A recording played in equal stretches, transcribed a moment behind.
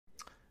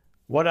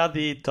What are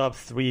the top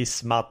 3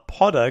 smart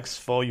products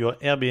for your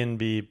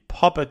Airbnb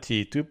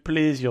property to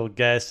please your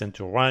guests and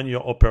to run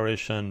your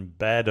operation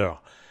better?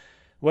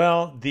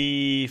 Well,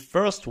 the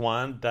first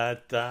one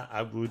that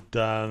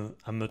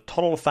I'm a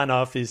total fan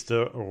of is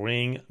the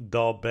Ring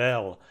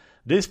doorbell.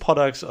 This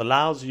product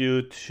allows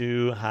you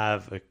to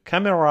have a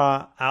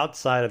camera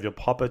outside of your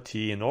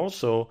property, and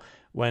also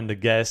when the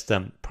guest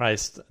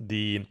pressed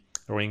the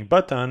ring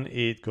button,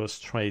 it goes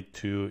straight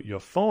to your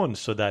phone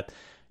so that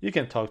you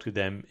can talk to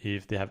them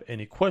if they have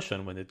any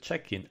question when they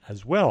check in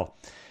as well.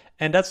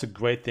 And that's a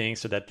great thing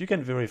so that you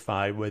can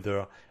verify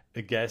whether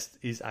a guest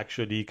is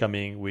actually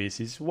coming with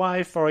his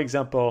wife, for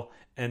example,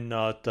 and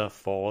not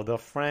for their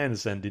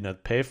friends and did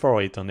not pay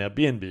for it on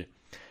Airbnb.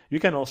 You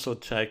can also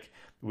check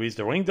with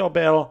the Ring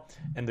doorbell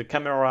and the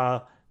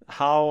camera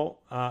how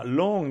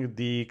long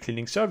the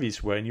cleaning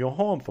service were in your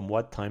home, from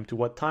what time to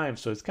what time.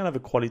 So it's kind of a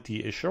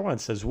quality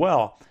assurance as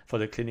well for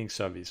the cleaning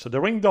service. So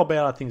the Ring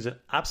doorbell, I think, is an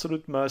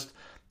absolute must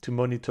to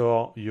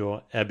monitor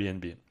your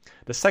Airbnb.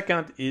 The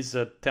second is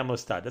a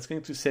thermostat. That's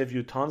going to save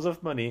you tons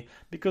of money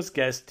because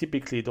guests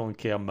typically don't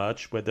care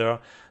much whether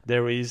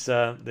there is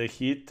the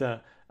heat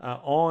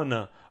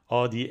on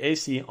or the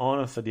AC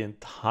on for the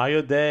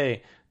entire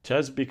day,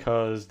 just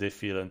because they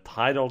feel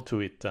entitled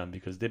to it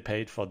because they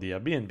paid for the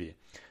Airbnb.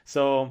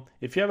 So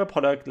if you have a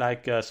product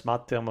like a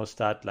smart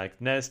thermostat like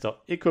Nest or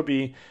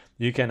Ecobee,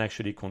 you can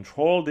actually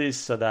control this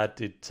so that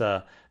it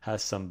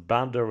has some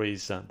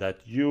boundaries that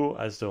you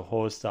as the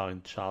host are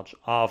in charge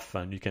of,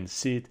 and you can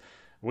see it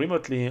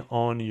remotely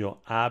on your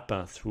app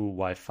through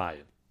Wi-Fi.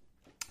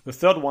 The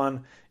third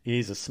one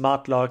is a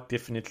smart lock,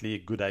 definitely a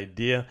good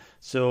idea.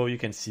 So you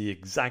can see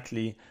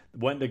exactly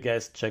when the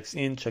guest checks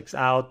in, checks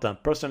out.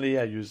 Personally,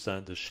 I use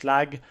the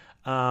Schlage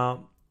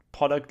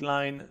product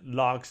line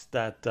locks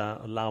that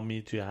allow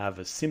me to have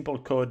a simple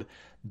code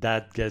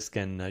that guests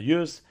can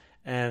use.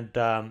 And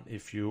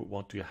if you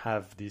want to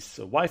have this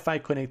Wi-Fi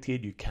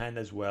connected, you can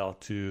as well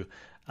to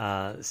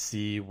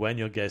see when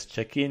your guests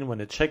check in, when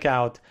they check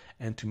out,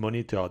 and to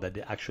monitor that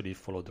they actually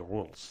follow the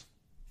rules.